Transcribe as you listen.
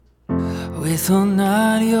Withhold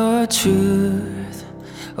not your truth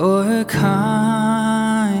or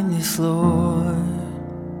kindness, Lord.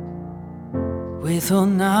 Withhold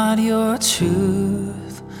not your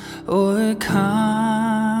truth or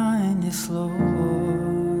kindness, Lord.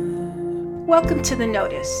 Welcome to The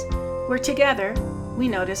Notice, where together we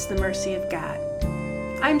notice the mercy of God.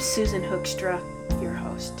 I'm Susan Hoekstra, your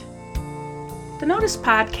host. The Notice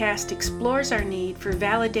podcast explores our need for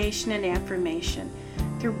validation and affirmation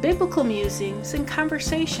through biblical musings and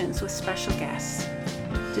conversations with special guests.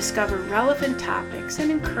 Discover relevant topics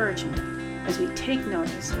and encouragement as we take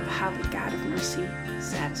notice of how the God of mercy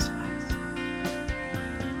satisfies.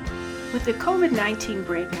 With the COVID-19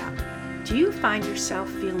 breakout, do you find yourself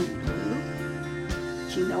feeling blue?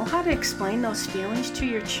 Do you know how to explain those feelings to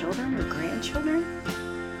your children or grandchildren?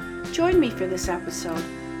 Join me for this episode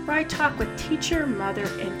where I talk with teacher, mother,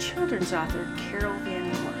 and children's author Carol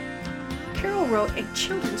Van Gorp. Carol wrote a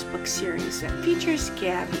children's book series that features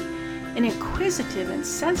Gabby, an inquisitive and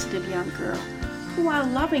sensitive young girl who, while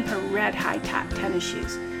loving her red high-top tennis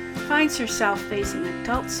shoes, finds herself facing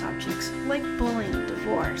adult subjects like bullying and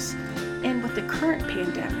divorce, and with the current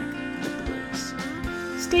pandemic, the blues.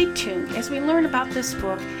 Stay tuned as we learn about this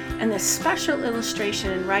book and the special illustration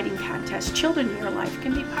and writing contest children in your life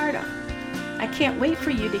can be part of. I can't wait for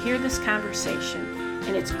you to hear this conversation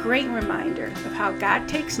and its great reminder of how God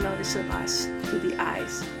takes notice of us through the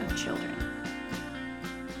eyes of children.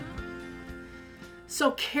 So,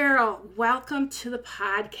 Carol, welcome to the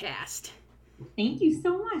podcast. Thank you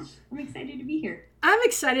so much. I'm excited to be here. I'm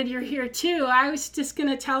excited you're here too. I was just going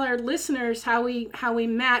to tell our listeners how we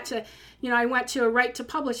met. I went to a Right to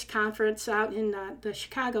Publish conference out in the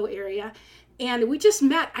Chicago area, and we just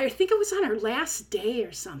met. I think it was on our last day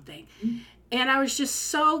or something. Mm-hmm. And I was just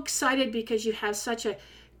so excited because you have such a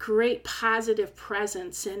great positive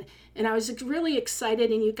presence. And I was really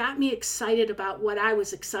excited, and you got me excited about what I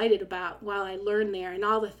was excited about while I learned there and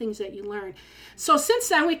all the things that you learned. So since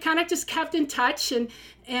then, we kind of just kept in touch,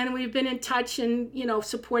 and we've been in touch and,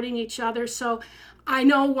 supporting each other. So I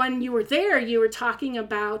know when you were there, you were talking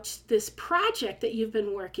about this project that you've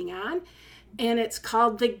been working on, and it's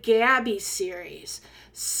called the GABBY series.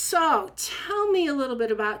 So tell me a little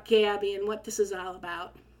bit about GABBY and what this is all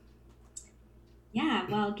about. Yeah,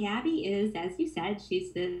 well, GABBY is, as you said,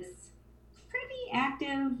 she's this pretty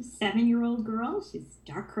active 7-year-old girl. She's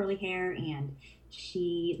dark curly hair, and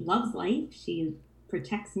she loves life. She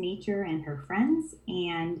protects nature and her friends,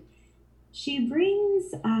 and she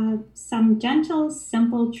brings some gentle,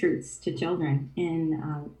 simple truths to children in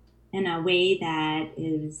a way that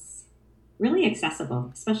is really accessible,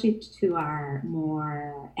 especially to our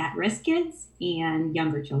more at-risk kids and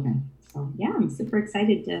younger children. So yeah, I'm super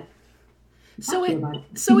excited to talk to you about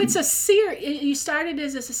it. So it's a series. You started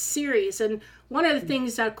as a series, and one of the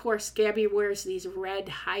things, of course, Gabby wears these red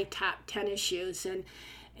high-top tennis shoes, and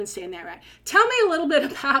saying that right. Tell me a little bit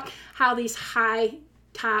about how these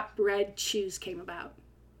high-top red shoes came about.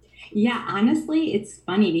 Yeah, honestly, it's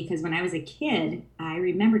funny because when I was a kid, I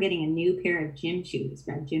remember getting a new pair of gym shoes,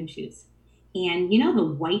 red gym shoes. And the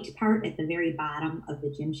white part at the very bottom of the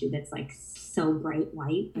gym shoe that's like so bright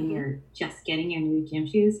white when you're just getting your new gym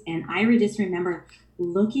shoes. And I just remember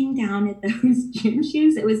looking down at those gym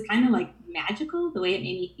shoes. It was kind of like magical the way it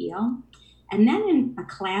made me feel. And then in a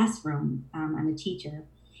classroom, I'm a teacher,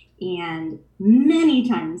 and many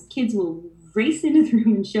times kids will race into the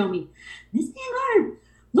room and show me, Miss Van Gorp,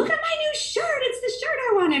 look at my new shirt. It's the shirt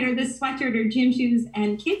I wanted, or the sweatshirt or gym shoes.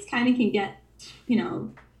 And kids kind of can get,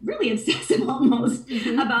 really obsessive almost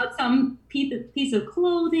about some piece of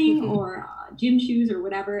clothing or gym shoes or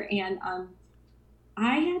whatever. And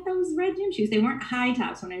I had those red gym shoes. They weren't high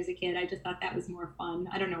tops when I was a kid. I just thought that was more fun.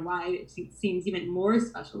 I don't know why. It seems even more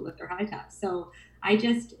special with their high tops. So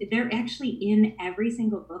they're actually in every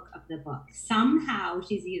single book of the book. Somehow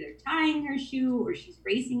she's either tying her shoe or she's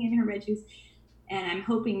racing in her red shoes. And I'm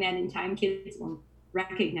hoping that in time kids will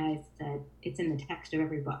recognize that it's in the text of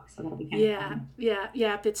every book, so that'll be kind of fun.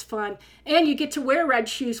 Yeah, it's fun. And you get to wear red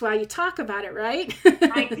shoes while you talk about it, right?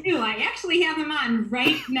 I do. I actually have them on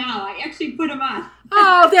right now. I actually put them on.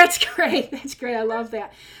 Oh, that's great. I love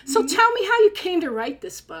that. So tell me how you came to write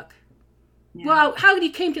this book. Yeah. Well, how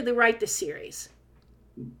you came to write the series.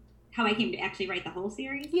 How I came to actually write the whole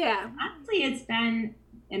series? Yeah. Honestly, it's been,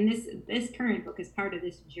 and this current book is part of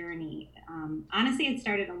this journey. Honestly, it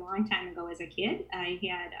started a long time ago as a kid. I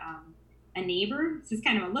had a neighbor. This is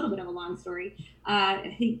kind of a little bit of a long story.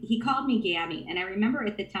 He called me Gabby, and I remember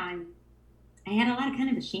at the time I had a lot of kind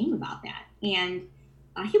of a shame about that. And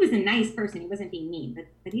he was a nice person. He wasn't being mean,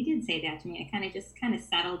 but he did say that to me. It kind of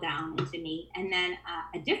settled down into me. And then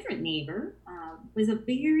a different neighbor was a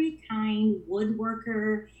very kind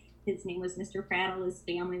woodworker. His name was Mr. Prattle. His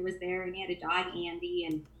family was there, and he had a dog, Andy,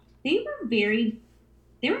 and they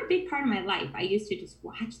were a big part of my life. I used to just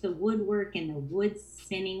watch the woodwork and the wood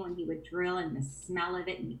spinning when he would drill, and the smell of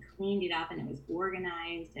it, and he cleaned it up, and it was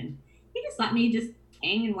organized, and he just let me just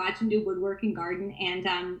hang and watch him do woodwork and garden. And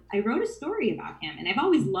I wrote a story about him, and I've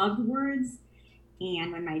always loved words.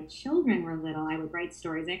 And when my children were little, I would write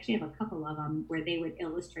stories. I actually have a couple of them where they would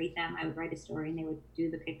illustrate them. I would write a story and they would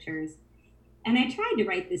do the pictures. And I tried to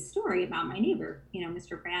write this story about my neighbor,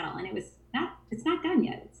 Mr. Prattle, and it's not done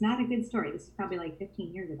yet. It's not a good story. This is probably like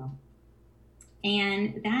 15 years ago.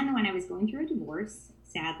 And then when I was going through a divorce,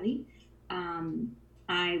 sadly,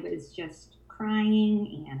 I was just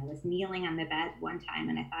crying, and I was kneeling on the bed one time,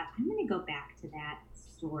 and I thought, I'm going to go back to that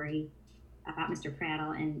story about Mr.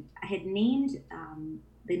 Prattle. And I had named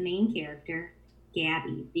the main character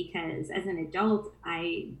Gabby, because as an adult,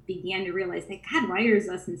 I began to realize that God wires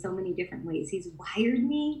us in so many different ways. He's wired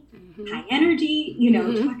me, high energy,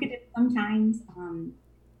 talkative sometimes.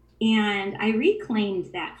 And I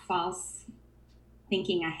reclaimed that false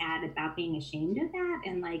thinking I had about being ashamed of that.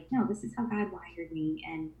 And like, no, this is how God wired me.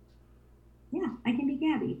 And yeah, I can be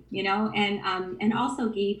Gabby, and also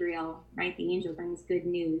Gabriel, right? The angel brings good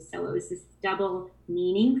news. So it was this double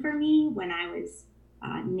meaning for me when I was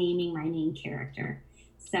naming my main character.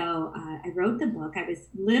 So I wrote the book. I was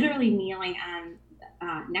literally kneeling on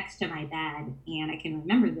next to my bed, and I can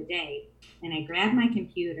remember the day. And I grabbed my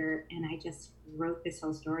computer and I just wrote this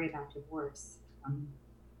whole story about divorce.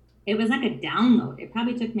 It was like a download. It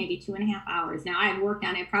probably took maybe 2.5 hours. Now I've worked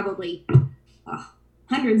on it probably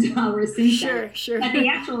hundreds of hours since then. Sure. But the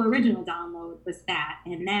actual original download was that.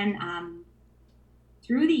 And then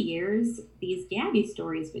through the years, these Gabby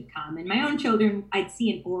stories would come. And my own children, I'd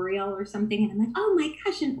see an Oriole or something, and I'm like, oh my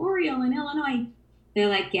gosh, an Oriole in Illinois. They're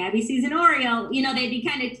like, Gabby sees an Oriole. They'd be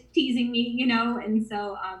kind of teasing me, And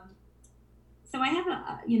so I have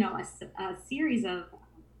a series of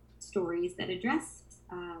stories that address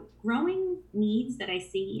growing needs that I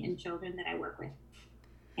see in children that I work with.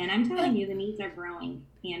 And I'm telling you, the needs are growing,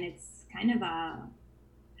 and it's kind of a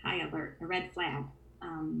high alert, a red flag.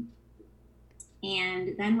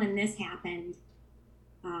 And then when this happened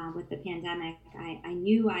with the pandemic, I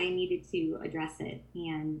knew I needed to address it.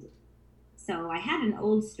 And so I had an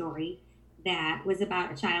old story that was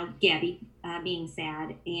about a child, Gabby, being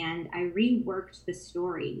sad. And I reworked the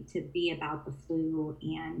story to be about the flu,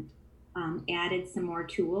 and added some more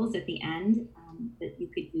tools at the end that you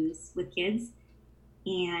could use with kids,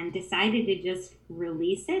 and decided to just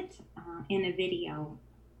release it in a video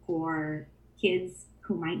for kids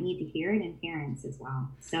who might need to hear it, and parents as well.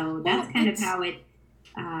 So that's kind of how it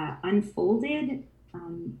unfolded.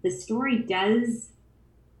 The story does,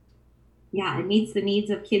 it meets the needs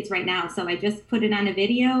of kids right now. So I just put it on a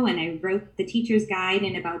video, and I wrote the teacher's guide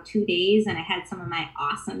in about 2 days, and I had some of my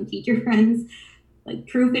awesome teacher friends like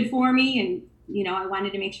proof it for me. And, I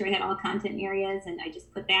wanted to make sure I had all content areas, and I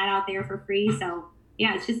just put that out there for free. So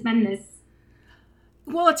yeah, it's just been this.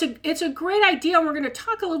 Well, it's a great idea. We're going to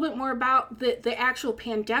talk a little bit more about the actual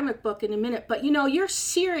pandemic book in a minute. But, your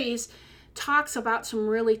series talks about some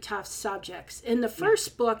really tough subjects. In the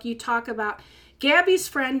first book, you talk about Gabby's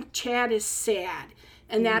friend Chad is sad,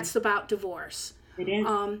 and that's about divorce. It is.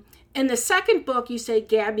 In the second book, you say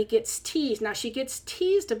Gabby gets teased. Now, she gets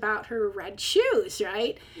teased about her red shoes,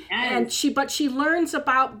 right? Yes. But she learns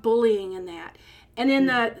about bullying in that. And in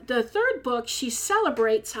the third book, she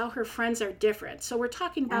celebrates how her friends are different. So we're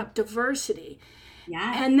talking about diversity.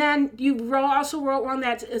 Yeah. And then you also wrote one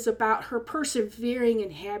that is about her persevering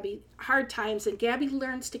in hard times, and Gabby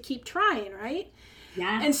learns to keep trying, right?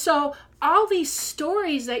 Yeah. And so all these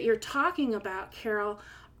stories that you're talking about, Carol,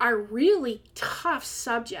 are really tough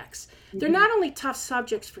subjects. Mm-hmm. They're not only tough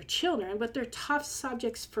subjects for children, but they're tough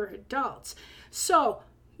subjects for adults. So,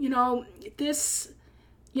 when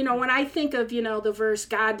I think of, the verse,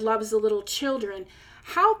 God loves the little children,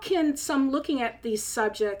 how can looking at these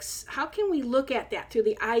subjects, how can we look at that through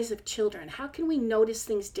the eyes of children? How can we notice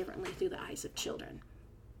things differently through the eyes of children?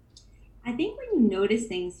 I think when you notice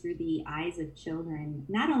things through the eyes of children,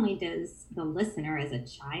 not only does the listener as a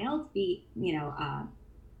child see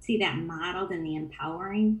that modeled in the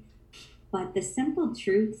empowering, but the simple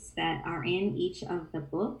truths that are in each of the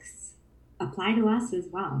books apply to us as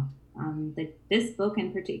well. This book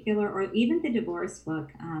in particular, or even the divorce book,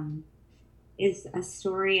 is a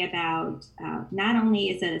story about not only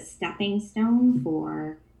is it a stepping stone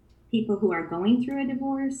for people who are going through a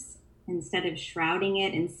divorce instead of shrouding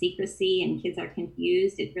it in secrecy and kids are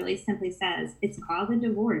confused, it really simply says, it's called a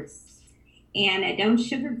divorce. And I don't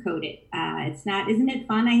sugarcoat it. It's not, isn't it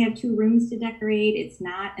fun? I have 2 rooms to decorate. It's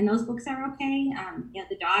not, and those books are okay.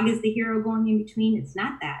 The dog is the hero going in between. It's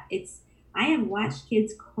not that. I have watched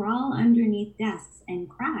kids crawl underneath desks and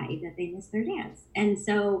cry that they miss their dads. And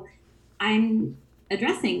so I'm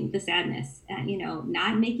addressing the sadness,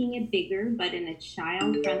 not making it bigger, but in a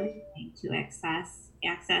child-friendly way to access,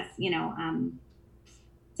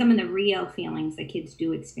 some of the real feelings that kids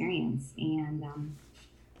do experience, and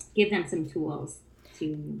give them some tools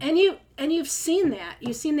to. And you've seen that.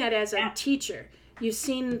 You've seen that as a teacher. You've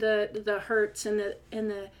seen the hurts and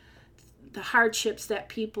the hardships that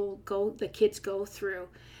the kids go through.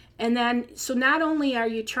 And then, so not only are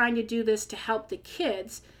you trying to do this to help the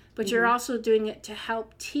kids, but you're also doing it to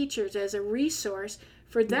help teachers as a resource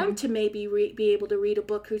for them to maybe be able to read a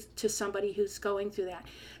book to somebody who's going through that.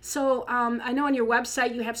 So I know on your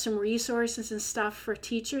website you have some resources and stuff for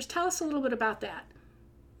teachers. Tell us a little bit about that.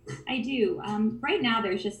 I do. Right now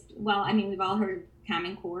there's we've all heard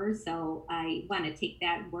Common Core, so I want to take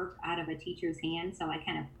that work out of a teacher's hand. So I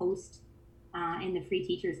kind of post in the free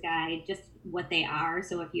teacher's guide just what they are.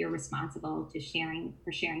 So if you're responsible for sharing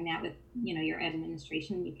that with your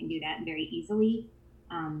administration, you can do that very easily.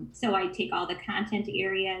 So I take all the content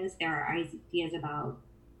areas. There are ideas about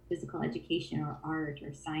physical education or art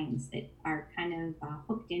or science that are kind of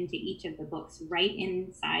hooked into each of the books right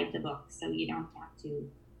inside the book, so you don't have to.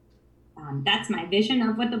 That's my vision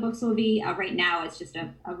of what the books will be. Right now, it's just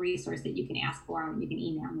a resource that you can ask for, and you can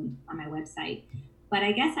email me on my website. But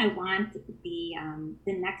I guess I want the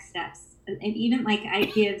next steps, and even like I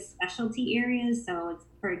give specialty areas. So,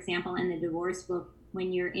 for example, in the divorce book,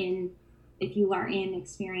 if you are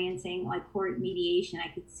experiencing like court mediation, I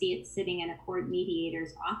could see it sitting in a court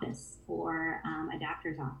mediator's office or a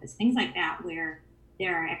doctor's office, things like that, where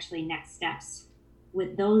there are actually next steps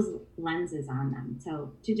with those lenses on them.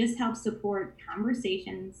 So to just help support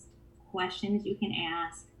conversations, questions you can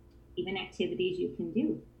ask, even activities you can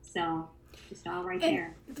do. So just all right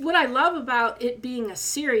there. What I love about it being a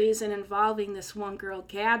series and involving this one girl,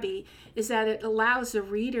 Gabby, is that it allows the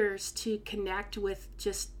readers to connect with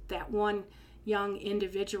just that one young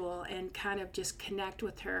individual and kind of just connect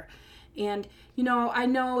with her. And, I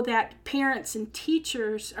know that parents and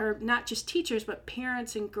teachers, or not just teachers, but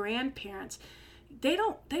parents and grandparents,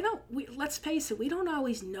 let's face it, we don't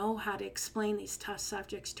always know how to explain these tough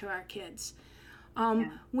subjects to our kids.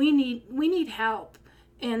 We need help.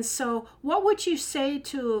 And so what would you say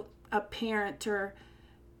to a parent or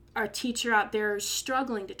a teacher out there who's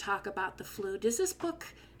struggling to talk about the flu? Does this book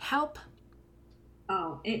help?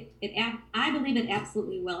 Oh, I believe it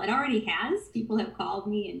absolutely will. It already has. People have called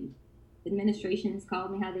me, and administrations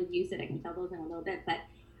called me how they've used it. I can tell those in a little bit, but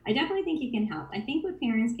I definitely think it can help. I think what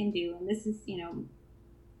parents can do, and this is,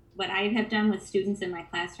 what I have done with students in my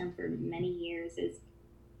classroom for many years, is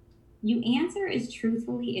you answer as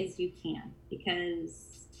truthfully as you can,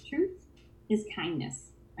 because truth is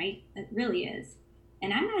kindness, right? It really is.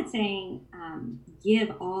 And I'm not saying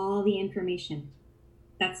give all the information.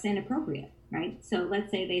 That's inappropriate, right? So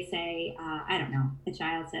let's say they say, I don't know, a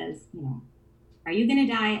child says, are you going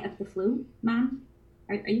to die of the flu, Mom?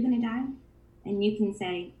 Are you going to die? And you can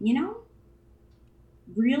say,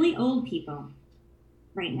 really old people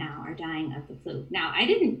right now are dying of the flu. Now, I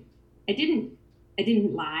didn't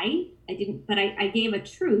lie. But I gave a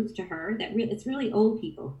truth to her that it's really old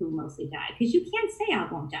people who mostly die, because you can't say I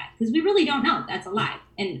won't die, because we really don't know. That's a lie.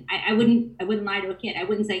 And I wouldn't lie to a kid. I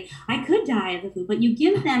wouldn't say I could die of the flu, but you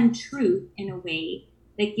give them truth in a way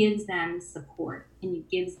that gives them support, and you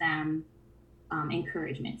gives them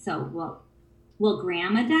encouragement. So, will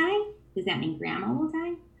grandma die? Does that mean grandma will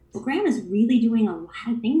die? Well, grandma's really doing a lot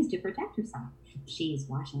of things to protect herself. She's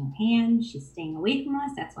washing her hands. She's staying away from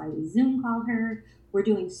us. That's why we Zoom call her. We're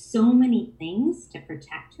doing so many things to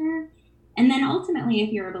protect her. And then ultimately,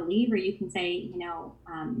 if you're a believer, you can say,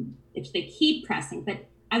 if they keep pressing, but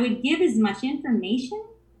I would give as much information,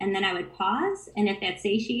 and then I would pause. And if that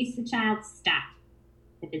satiates the child, stop.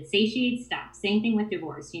 If it satiates, stop. Same thing with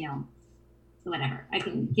divorce, whatever. I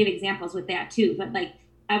can give examples with that too. But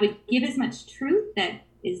I would give as much truth that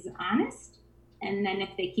is honest. And then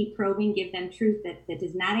if they keep probing, give them truth that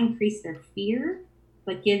does not increase their fear,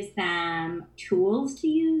 but gives them tools to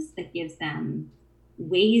use, that gives them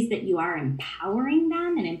ways that you are empowering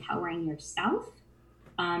them and empowering yourself.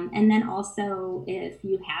 And then also, if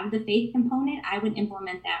you have the faith component, I would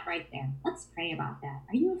implement that right there. Let's pray about that.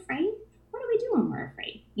 Are you afraid? What do we do when we're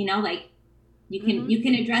afraid? You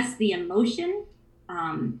can address the emotion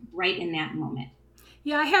right in that moment.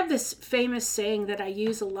 Yeah, I have this famous saying that I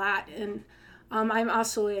use a lot, and I'm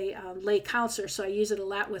also a lay counselor, so I use it a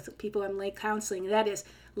lot with people I'm lay counseling. That is,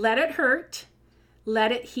 let it hurt,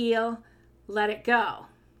 let it heal, let it go.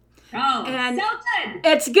 Oh, and so good.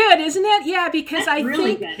 It's good, isn't it? Yeah, because That's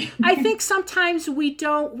really good. I think sometimes we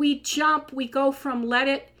go from let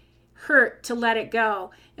it hurt to let it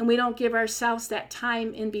go, and we don't give ourselves that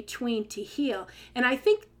time in between to heal. And I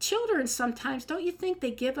think children sometimes, don't you think they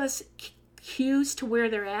give us cues to where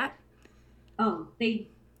they're at? Oh, they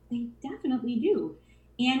definitely do.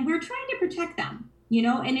 And we're trying to protect them,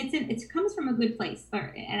 and it comes from a good place.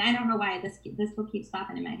 And I don't know why this book keeps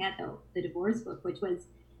popping in my head though, the divorce book, which was,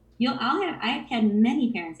 I've had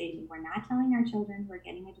many parents say to me, we're not telling our children we're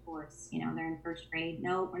getting a divorce. They're in first grade.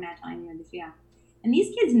 No, we're not telling them this. Yeah. And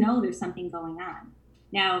these kids know there's something going on.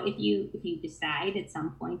 Now, if you decide at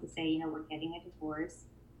some point to say, we're getting a divorce,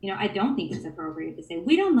 I don't think it's appropriate to say,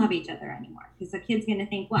 we don't love each other anymore, because the kid's going to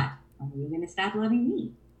think, what? Oh, you're going to stop loving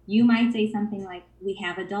me. You might say something like, we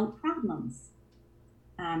have adult problems.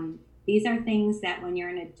 These are things that when you're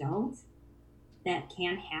an adult that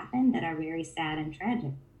can happen, that are very sad and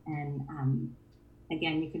tragic. And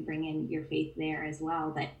again, you can bring in your faith there as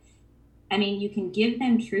well. But I mean, you can give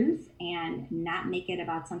them truth and not make it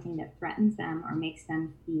about something that threatens them or makes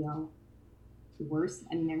them feel worse.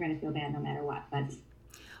 I mean, they're going to feel bad no matter what. But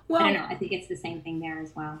I don't know. I think it's the same thing there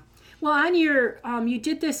as well. Well, on your, you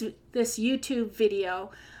did this YouTube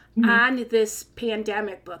video on this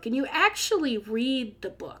pandemic book, and you actually read the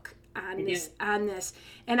book on this,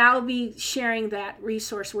 and I'll be sharing that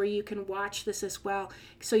resource where you can watch this as well,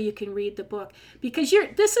 so you can read the book, because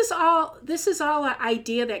this is all an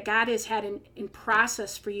idea that God has had in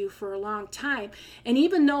process for you for a long time. And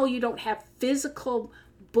even though you don't have physical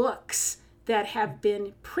books that have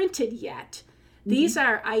been printed yet, these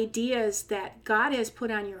are ideas that God has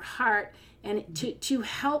put on your heart, and to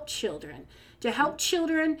help children, to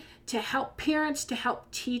help parents, to help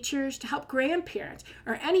teachers, to help grandparents,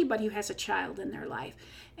 or anybody who has a child in their life.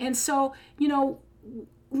 And so,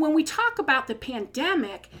 when we talk about the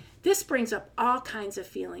pandemic, this brings up all kinds of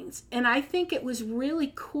feelings. And I think it was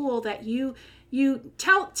really cool that you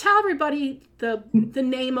tell everybody the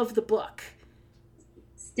name of the book.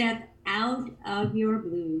 Step Out of Your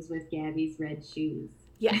Blues with Gabby's Red Shoes.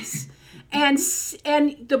 Yes. And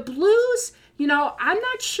the blues, I'm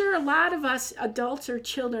not sure a lot of us adults or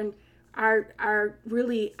children are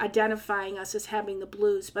really identifying us as having the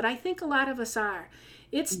blues, but I think a lot of us are.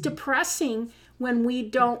 It's depressing when we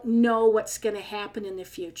don't know what's going to happen in the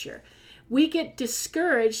future. We get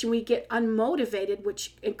discouraged and we get unmotivated,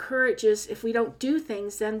 which encourages, if we don't do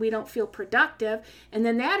things, then we don't feel productive. And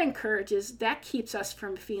then that keeps us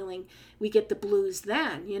from feeling, we get the blues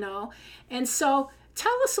then, And so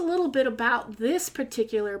tell us a little bit about this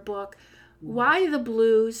particular book, why the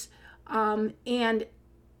blues, and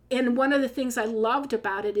one of the things I loved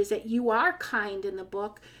about it is that you are kind in the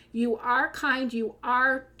book. You are kind, you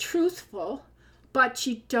are truthful, but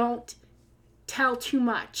you don't tell too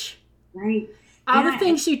much. Right. All the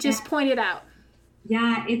things you just pointed out.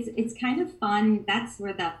 Yeah, it's kind of fun. That's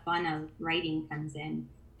where the fun of writing comes in.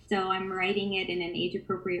 So I'm writing it in an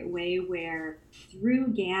age-appropriate way where through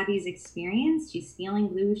Gabby's experience, she's feeling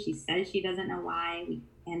blue. She says she doesn't know why.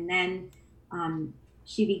 And then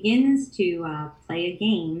she begins to play a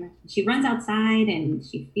game. She runs outside and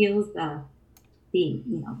she feels the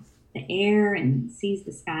air and sees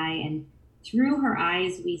the sky. And through her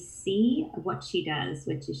eyes, we see what she does,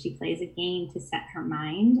 which is she plays a game to set her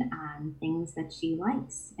mind on things that she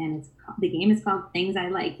likes. And the game is called Things I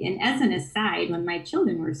Like. And as an aside, when my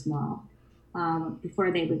children were small,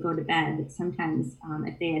 before they would go to bed, sometimes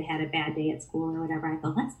if they had a bad day at school or whatever, I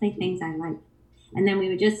thought, let's play Things I Like. And then we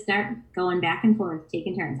would just start going back and forth,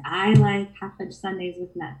 taking turns. I like hot fudge sundaes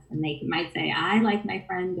with nuts. And they might say, I like my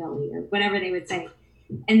friend Billy, or whatever they would say.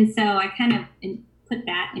 And so I kind of put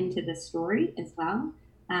that into the story as well.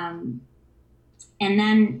 And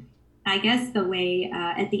then I guess the way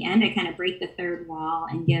at the end, I kind of break the third wall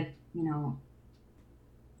and give,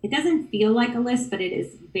 it doesn't feel like a list, but it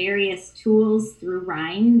is various tools through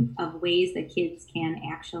rhyme of ways that kids can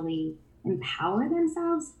actually empower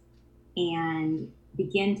themselves and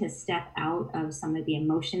begin to step out of some of the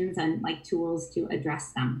emotions and like tools to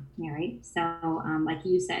address them. Right. So like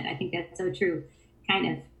you said, I think that's so true.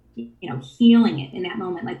 Kind of, healing it in that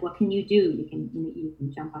moment. Like, what can you do? You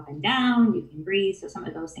can jump up and down, you can breathe. So some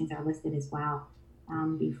of those things are listed as well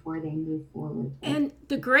before they move forward. And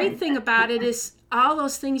the great thing about it is all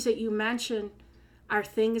those things that you mentioned are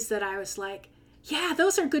things that I was like, yeah,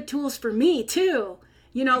 those are good tools for me too.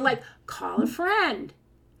 Like call a friend,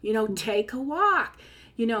 take a walk,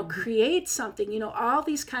 create something, all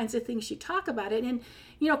these kinds of things you talk about it. And,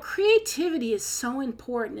 creativity is so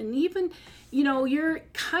important. And even, you're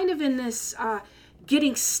kind of in this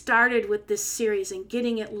getting started with this series and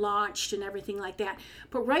getting it launched and everything like that.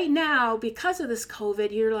 But right now, because of this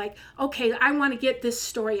COVID, you're like, okay, I want to get this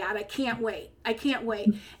story out. I can't wait.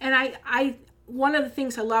 And I one of the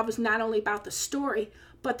things I love is not only about the story,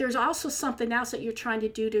 but there's also something else that you're trying to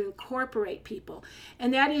do to incorporate people.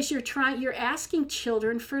 And that is you're asking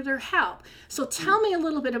children for their help. So tell me a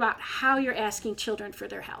little bit about how you're asking children for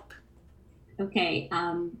their help. Okay.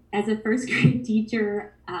 As a first grade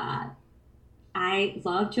teacher, I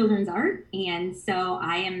love children's art. And so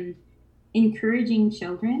I am encouraging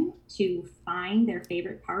children to find their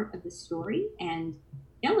favorite part of the story and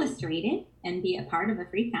illustrate it and be a part of a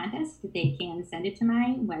free contest. They can send it to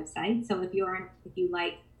my website. So if you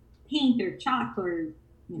like paint or chalk or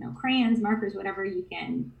crayons, markers, whatever, you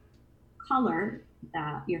can color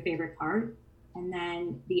your favorite part. And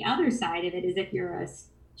then the other side of it is if you're a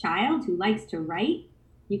child who likes to write,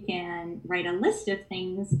 you can write a list of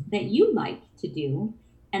things that you like to do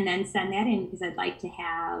and then send that in, because I'd like to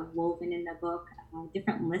have woven in the book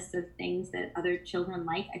different lists of things that other children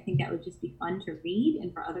like. I think that would just be fun to read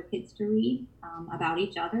and for other kids to read about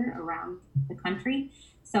each other around the country.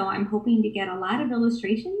 So I'm hoping to get a lot of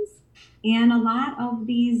illustrations and a lot of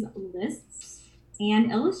these lists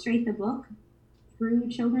and illustrate the book through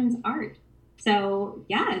children's art. So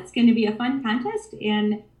yeah, it's going to be a fun contest.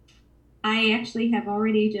 And I actually have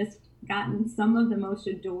already just gotten some of the most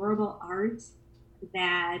adorable art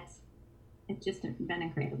that it's just been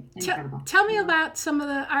incredible. Tell me about some of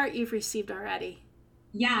the art you've received already.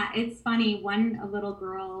 Yeah, it's funny. A little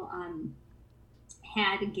girl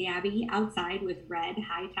had GABBY outside with red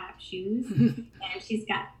high top shoes, and she's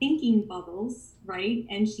got thinking bubbles, right?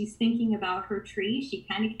 And she's thinking about her tree. She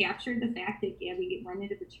kind of captured the fact that GABBY went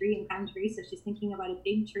into the tree and found a tree, so she's thinking about a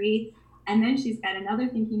big tree. And then she's got another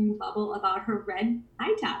thinking bubble about her red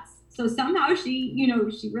high tops. So somehow she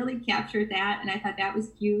really captured that, and I thought that was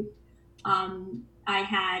cute. I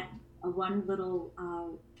had one little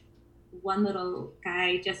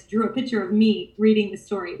guy just drew a picture of me reading the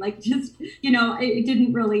story, like just, it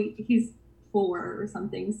didn't really, he's 4 or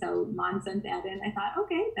something. So Mom sent that in. I thought,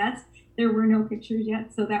 okay, there were no pictures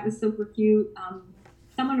yet. So that was super cute.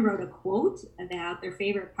 Someone wrote a quote about their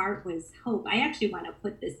favorite part was hope. I actually want to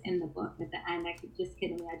put this in the book at the end. I just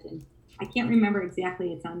can't imagine. I can't remember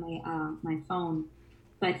exactly. It's on my phone.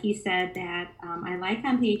 But he said that I like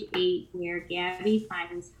on page 8 where GABBY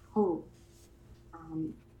finds hope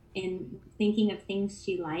in thinking of things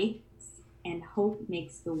she likes, and hope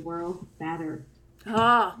makes the world better.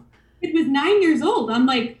 Oh. It was 9 years old. I'm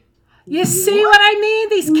like, you see what I mean?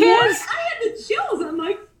 These kids. What? I had the chills. I'm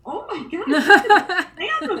like, oh my God. They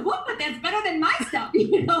have the book, but that's better than my stuff,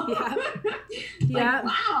 Yeah. Yeah.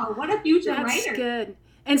 Wow, what a future writer. That's good.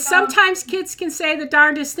 And sometimes kids can say the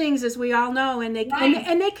darndest things, as we all know, and they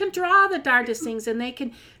and they can draw the darndest things, and they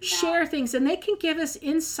can share things, and they can give us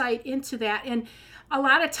insight into that. And a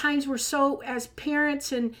lot of times we're so, as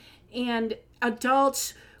parents and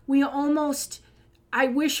adults, we almost, I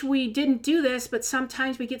wish we didn't do this, but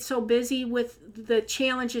sometimes we get so busy with the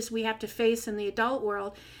challenges we have to face in the adult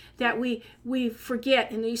world that we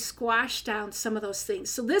forget and we squash down some of those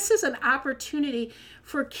things. So this is an opportunity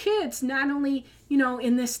for kids, not only,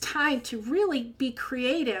 in this time, to really be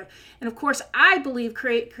creative. And of course, I believe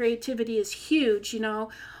creativity is huge.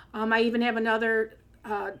 I even have another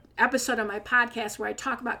episode on my podcast where I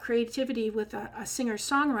talk about creativity with a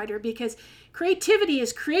singer-songwriter, because creativity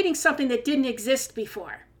is creating something that didn't exist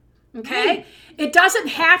before. Okay? It doesn't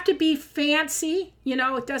have to be fancy,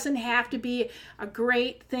 it doesn't have to be a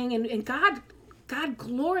great thing. And God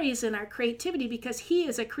glories in our creativity because He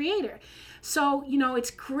is a creator. So, it's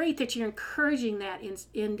great that you're encouraging that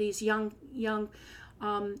in these young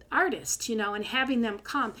artists, and having them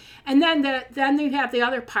come. And then you have the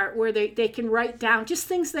other part where they can write down just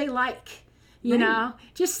things they like.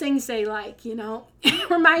 Just things they like, It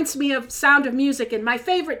reminds me of Sound of Music and my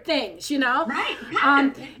favorite things, Right.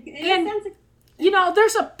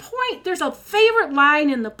 There's a favorite line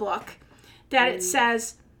in the book that it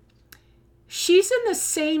says, she's in the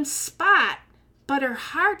same spot, but her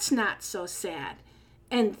heart's not so sad.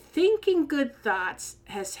 And thinking good thoughts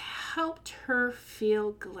has helped her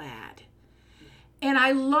feel glad. And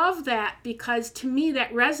I love that, because to me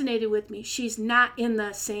that resonated with me. She's not in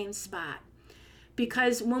the same spot.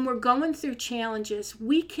 Because when we're going through challenges,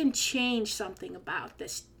 we can change something about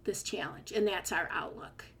this challenge, and that's our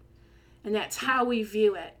outlook. And that's how we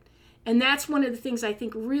view it. And that's one of the things I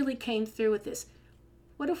think really came through with this.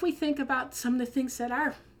 What if we think about some of the things that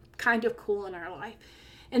are kind of cool in our life?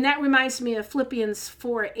 And that reminds me of Philippians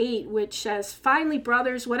 4:8, which says, "Finally,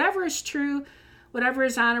 brothers, whatever is true, whatever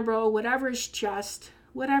is honorable, whatever is just,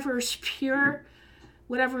 whatever is pure,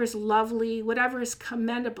 whatever is lovely, whatever is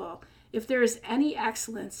commendable, if there is any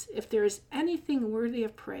excellence, if there is anything worthy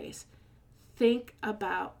of praise, think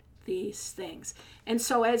about these things." And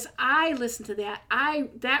so as I listened to that,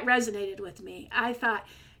 that resonated with me. I thought,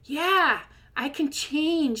 yeah, I can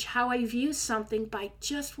change how I view something by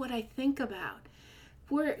just what I think about.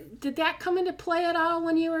 Did that come into play at all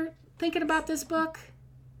when you were thinking about this book?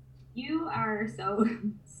 You are so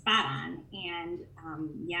spot on. And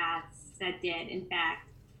yes, that did. In fact,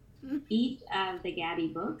 each of the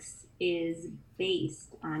GABBY books is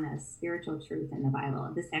based on a spiritual truth in the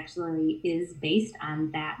Bible. This actually is based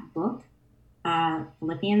on that book,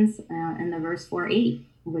 Philippians, in the verse 4:8,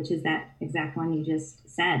 which is that exact one you just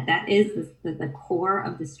said. That is the core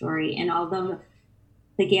of the story. And although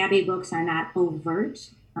the GABBY books are not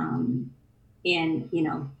overt in,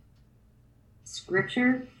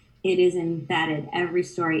 scripture, it is embedded. Every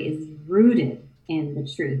story is rooted in the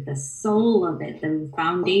truth, the soul of it, the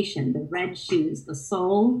foundation, the red shoes, the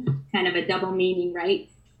soul, kind of a double meaning, right?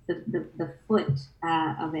 The foot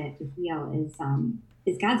of it, the heel,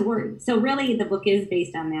 is God's word. So really, the book is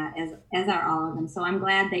based on that, as are all of them. So I'm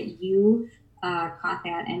glad that you caught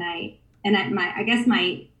that. And I guess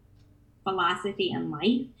my philosophy in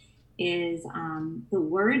life is the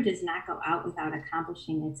word does not go out without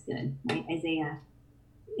accomplishing its good, right?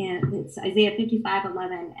 It's Isaiah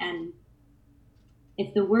 55:11, and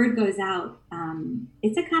if the word goes out,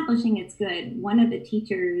 it's accomplishing its good. One of the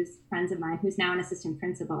teachers, friends of mine, who's now an assistant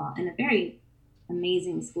principal in a very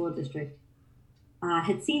amazing school district,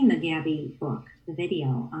 had seen the GABBY book, the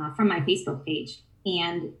video, from my Facebook page.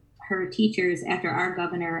 And her teachers, after our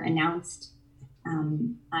governor announced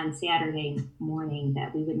on Saturday morning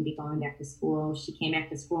that we wouldn't be going back to school, she came back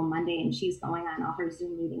to school Monday, and she's going on all her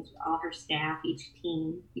Zoom meetings with all her staff, each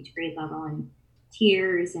team, each grade level, and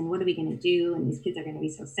tears, and what are we going to do? And these kids are going to be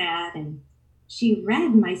so sad. And she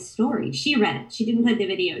read my story. She read it. She didn't play the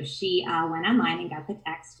video. She went online and got the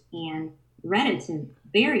text and read it to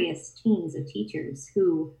various teams of teachers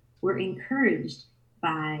who were encouraged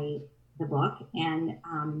by the book and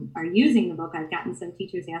are using the book. I've gotten some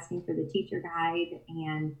teachers asking for the teacher guide,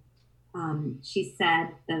 and she said,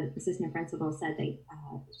 the assistant principal said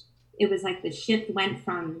it was like the shift went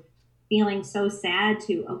from feeling so sad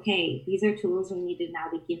to, okay, these are tools we need to now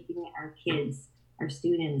be giving our kids, our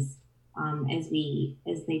students, as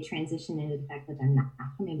they transition into the fact that they're not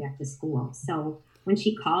coming back to school. So when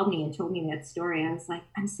she called me and told me that story, I was like,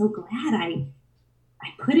 I'm so glad I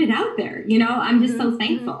put it out there. I'm just so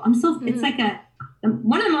thankful. It's like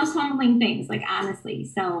one of the most humbling things, like, honestly.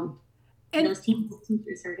 So those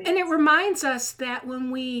teachers heard it. And it reminds us that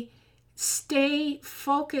when we stay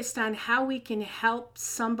focused on how we can help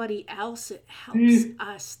somebody else, it helps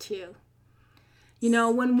us too.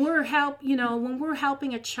 When we're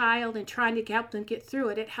helping a child and trying to help them get through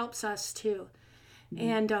it, it helps us too.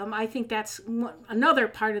 And I think that's another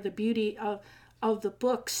part of the beauty of the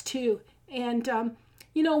books too. And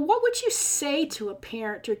what would you say to a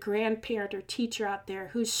parent or grandparent or teacher out there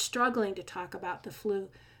who's struggling to talk about the flu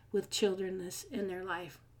with children in their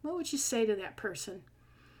life? What would you say to that person?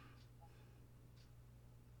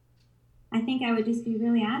 I think I would just be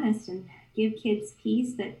really honest and give kids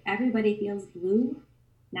peace that everybody feels blue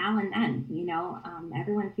now and then.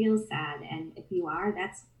 Everyone feels sad. And if you are,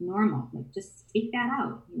 that's normal. Like, just speak that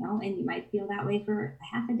out, and you might feel that way for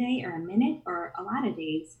a half a day or a minute or a lot of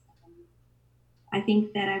days. I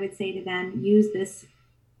think that I would say to them, use this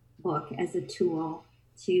book as a tool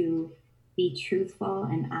to be truthful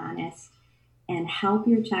and honest and help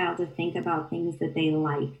your child to think about things that they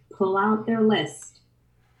like. Pull out their list.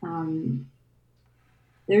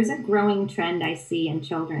 There's a growing trend I see in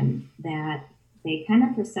children that they kind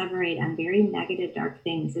of perseverate on very negative, dark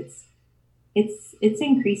things. It's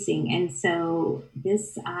increasing. And so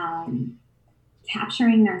this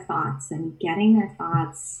capturing their thoughts and getting their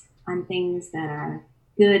thoughts on things that are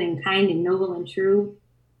good and kind and noble and true,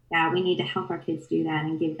 that we need to help our kids do that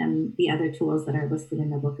and give them the other tools that are listed in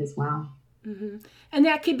the book as well. Mm-hmm. And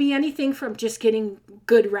that could be anything from just getting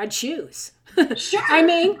good red shoes. Sure. I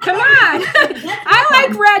mean, come on. I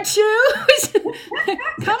like red shoes.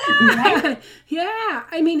 Come on. Right. Yeah.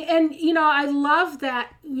 I mean, and, I love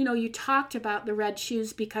that, you talked about the red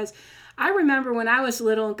shoes, because I remember when I was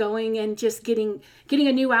little going and just getting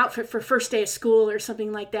a new outfit for first day of school or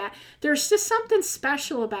something like that. There's just something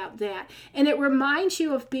special about that. And it reminds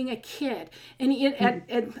you of being a kid.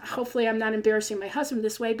 And hopefully I'm not embarrassing my husband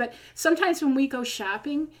this way, but sometimes when we go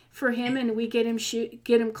shopping for him and we get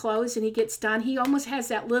him clothes and he gets done, he almost has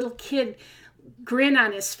that little kid grin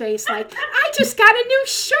on his face, like, I just got a new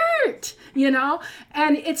shirt,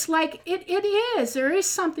 and it's like there is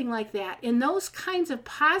something like that, and those kinds of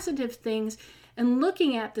positive things and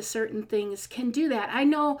looking at the certain things can do that. I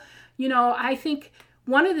know, I think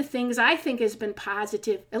one of the things I think has been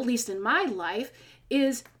positive, at least in my life,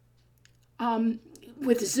 is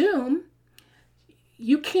with Zoom,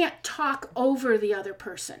 you can't talk over the other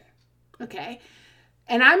person, okay?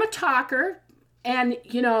 And I'm a talker. And,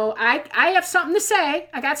 I have something to say.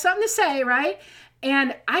 I got something to say, right?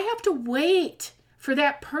 And I have to wait for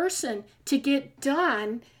that person to get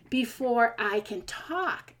done before I can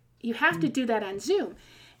talk. You have to do that on Zoom.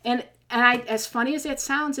 And as funny as that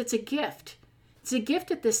sounds, it's a gift. It's a gift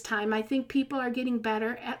at this time. I think people are getting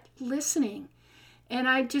better at listening. And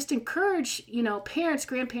I just encourage, parents,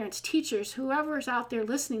 grandparents, teachers, whoever's out there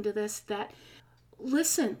listening to this, that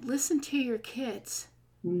listen to your kids.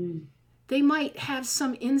 They might have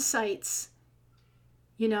some insights,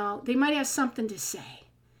 they might have something to say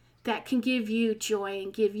that can give you joy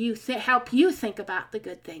and give you help you think about the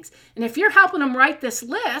good things. And if you're helping them write this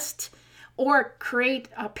list or create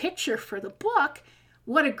a picture for the book,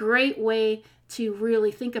 what a great way to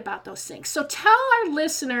really think about those things. So tell our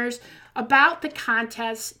listeners about the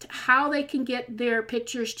contest, how they can get their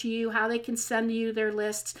pictures to you, how they can send you their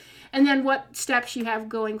lists, and then what steps you have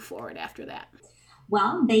going forward after that.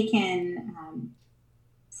 Well, they can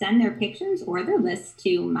send their pictures or their lists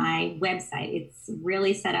to my website. It's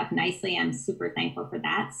really set up nicely. I'm super thankful for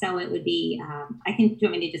that. So it would be, do you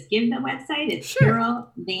want me to just give the website? It's sure. Carol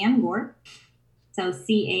Van Gorp. So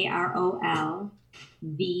CarolVan,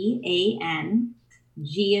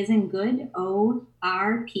 G as in good,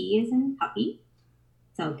 ORP as in puppy.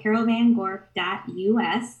 So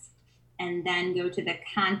carolvangorp.us, and then go to the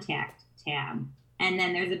contact tab. And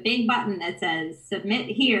then there's a big button that says submit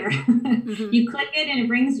here. Mm-hmm. You click it and it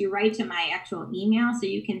brings you right to my actual email. So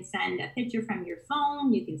you can send a picture from your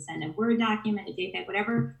phone. You can send a Word document, a JPEG,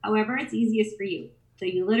 whatever. However, it's easiest for you. So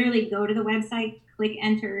you literally go to the website, click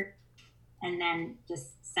enter, and then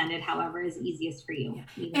just send it however is easiest for you.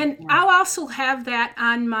 And I'll also have that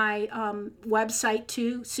on my website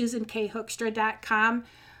too, susankhoekstra.com.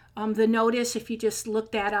 The notice, if you just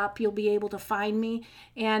look that up, you'll be able to find me,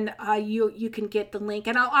 and you can get the link.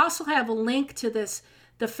 And I'll also have a link to the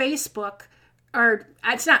Facebook, or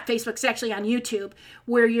it's not Facebook, it's actually on YouTube,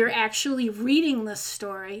 where you're actually reading the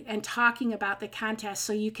story and talking about the contest,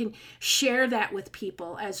 so you can share that with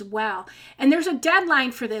people as well. And there's a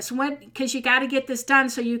deadline for this, because you got to get this done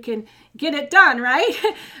so you can get it done, right?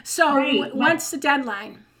 So right. What's the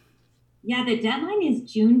deadline? Yeah, the deadline is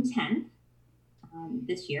June 10th.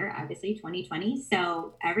 This year, obviously 2020.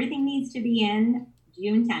 So everything needs to be in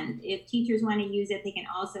June 10th. If teachers want to use it, they can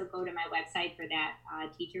also go to my website for that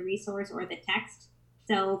teacher resource or the text.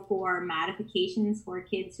 So for modifications for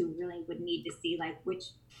kids who really would need to see like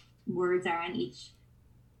which words are on each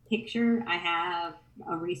picture, I have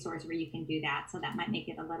a resource where you can do that. So that might make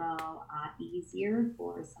it a little easier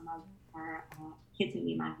for some of our kids who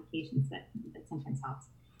need modifications. That sometimes helps.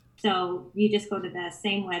 So you just go to the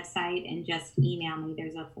same website and just email me.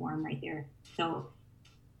 There's a form right there. So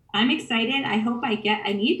I'm excited. I hope I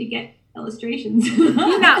need to get illustrations. You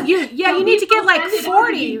need to get like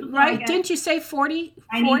 40, right? Didn't you say 40?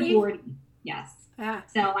 I need 40, yes. Yeah.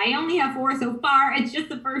 So I only have 4 so far. It's just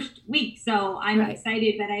the first week. So I'm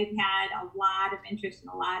excited that I've had a lot of interest,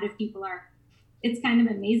 and a lot of people it's kind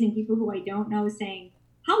of amazing. People who I don't know saying,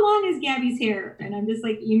 how long is Gabby's hair? And I'm just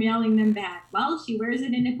like emailing them back. Well, she wears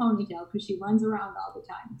it in a ponytail because she runs around all the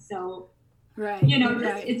time. So,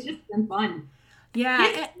 it's just been fun.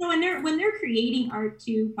 Yeah. When they're creating art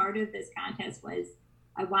too, part of this contest was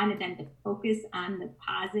I wanted them to focus on the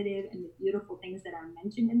positive and the beautiful things that are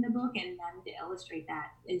mentioned in the book, and them to illustrate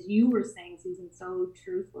that, as you were saying, Susan, so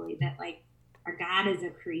truthfully, that like our God is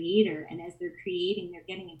a creator, and as they're creating, they're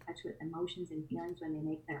getting in touch with emotions and feelings when they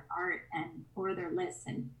make their art or their lists,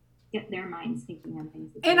 and get their minds thinking on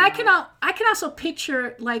things. And I can also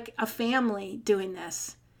picture like a family doing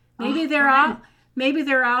this. Maybe they're all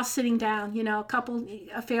sitting down, a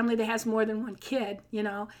family that has more than one kid,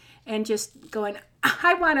 and just going,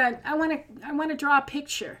 I want to draw a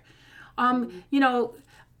picture. I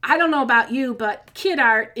don't know about you, but kid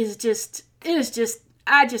art is just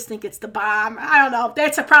I just think it's the bomb. I don't know.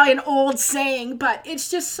 That's probably an old saying, but it's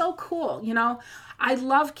just so cool, I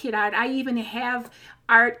love kid art. I even have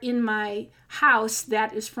art in my house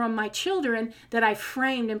that is from my children that I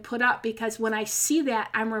framed and put up, because when I see that,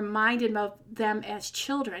 I'm reminded of them as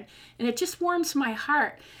children, and it just warms my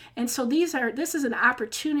heart. And so this is an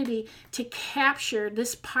opportunity to capture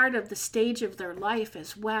this part of the stage of their life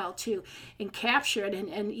as well, too, and capture it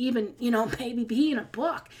and even, maybe be in a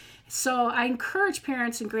book. So I encourage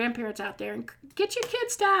parents and grandparents out there, and get your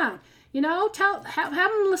kids down, have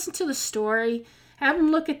them listen to the story, have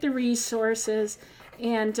them look at the resources,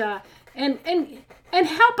 and help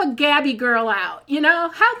a GABBY girl out,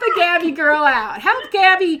 help a GABBY girl out, help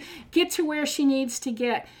GABBY get to where she needs to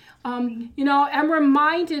get. I'm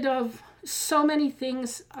reminded of so many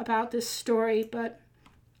things about this story, but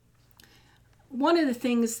one of the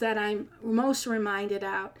things that I'm most reminded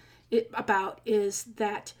about is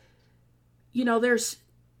that, there's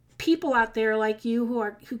people out there like you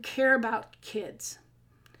who care about kids.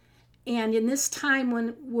 And in this time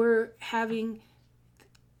when we're having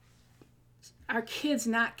our kids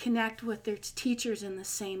not connect with their teachers in the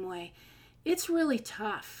same way, it's really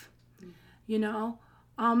tough,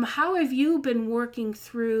 How have you been working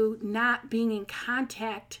through not being in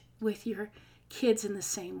contact with your kids in the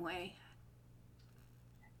same way?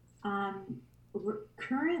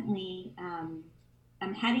 Currently,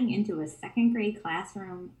 I'm heading into a second grade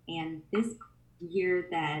classroom, and this year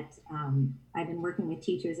that I've been working with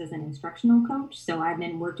teachers as an instructional coach. So I've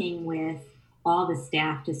been working with all the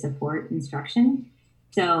staff to support instruction.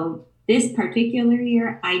 So this particular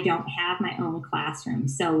year, I don't have my own classroom.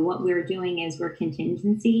 So what we're doing is we're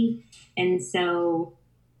contingency. And so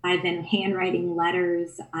I've been handwriting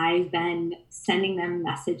letters. I've been sending them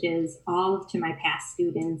messages, all to my past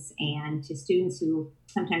students and to students who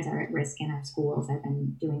sometimes are at risk in our schools. I've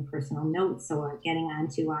been doing personal notes or getting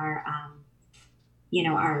onto our,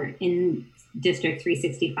 our in District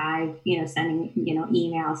 365, sending,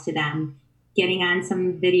 emails to them, getting on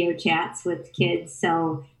some video chats with kids.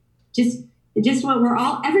 So just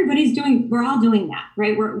what everybody's doing, we're all doing that,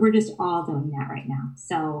 right? We're just all doing that right now.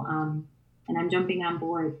 So, and I'm jumping on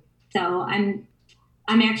board. So I'm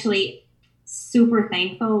actually super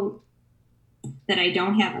thankful that I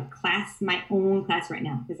don't have my own class right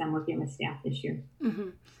now, because I'm working with staff this year. Mm-hmm.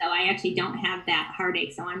 So I actually don't have that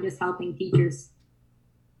heartache. So I'm just helping teachers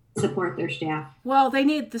support their staff. Well, they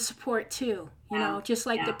need the support too, just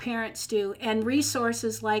like the parents do. And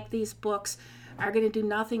resources like these books are going to do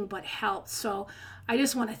nothing but help. So I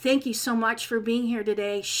just want to thank you so much for being here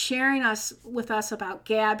today, sharing with us about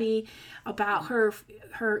GABBY, about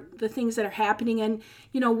the things that are happening. And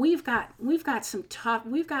we've got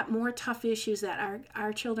more tough issues that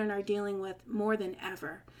our children are dealing with more than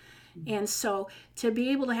ever. And so to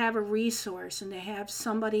be able to have a resource and to have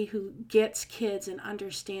somebody who gets kids and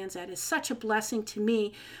understands that is such a blessing to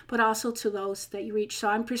me, but also to those that you reach. So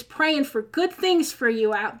I'm just praying for good things for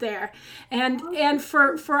you out there and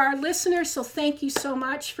for our listeners. So thank you so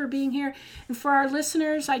much for being here. And for our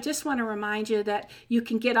listeners, I just want to remind you that you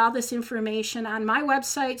can get all this information on my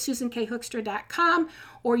website, susankhoekstra.com,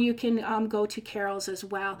 or you can go to Carol's as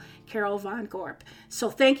well, Carol Von Gorp.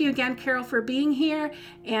 So thank you again, Carol, for being here,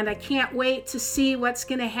 and I can't wait to see what's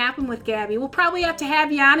going to happen with GABBY. We'll probably have to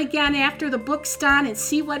have you on again after the book's done and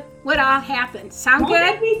see what all happens. Sound good?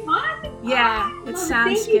 That'd be fun. Yeah, it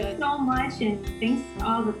sounds good. Thank you so much, and thanks to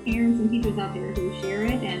all the parents and teachers out there who share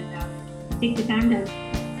it and take the time to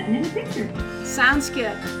send in a picture. Sounds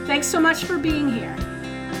good. Thanks so much for being here.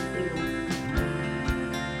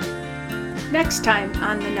 Next time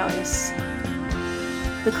on The Notice.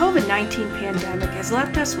 The COVID-19 pandemic has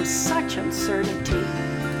left us with such uncertainty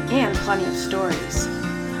and plenty of stories.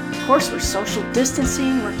 Of course, we're social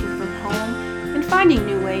distancing, working from home, and finding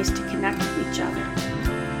new ways to connect with each other.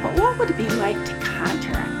 But what would it be like to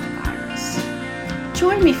contract the virus?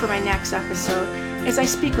 Join me for my next episode as I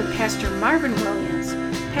speak with Pastor Marvin Williams,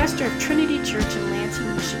 pastor of Trinity Church in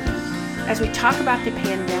Lansing, Michigan, as we talk about the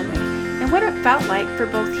pandemic and what it felt like for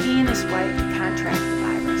both he and his wife to contract the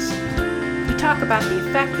virus. We talk about the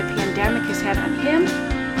effect the pandemic has had on him,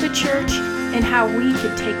 the church, and how we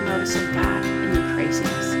can take notice of God in the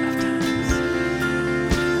craziness of times.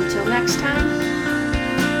 Until next time,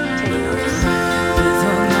 take notice.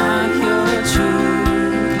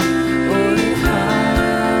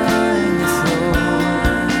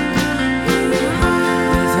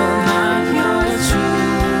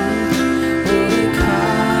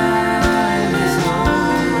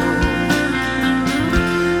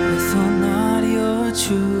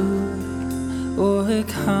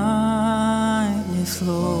 Kindness,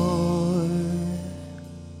 Lord.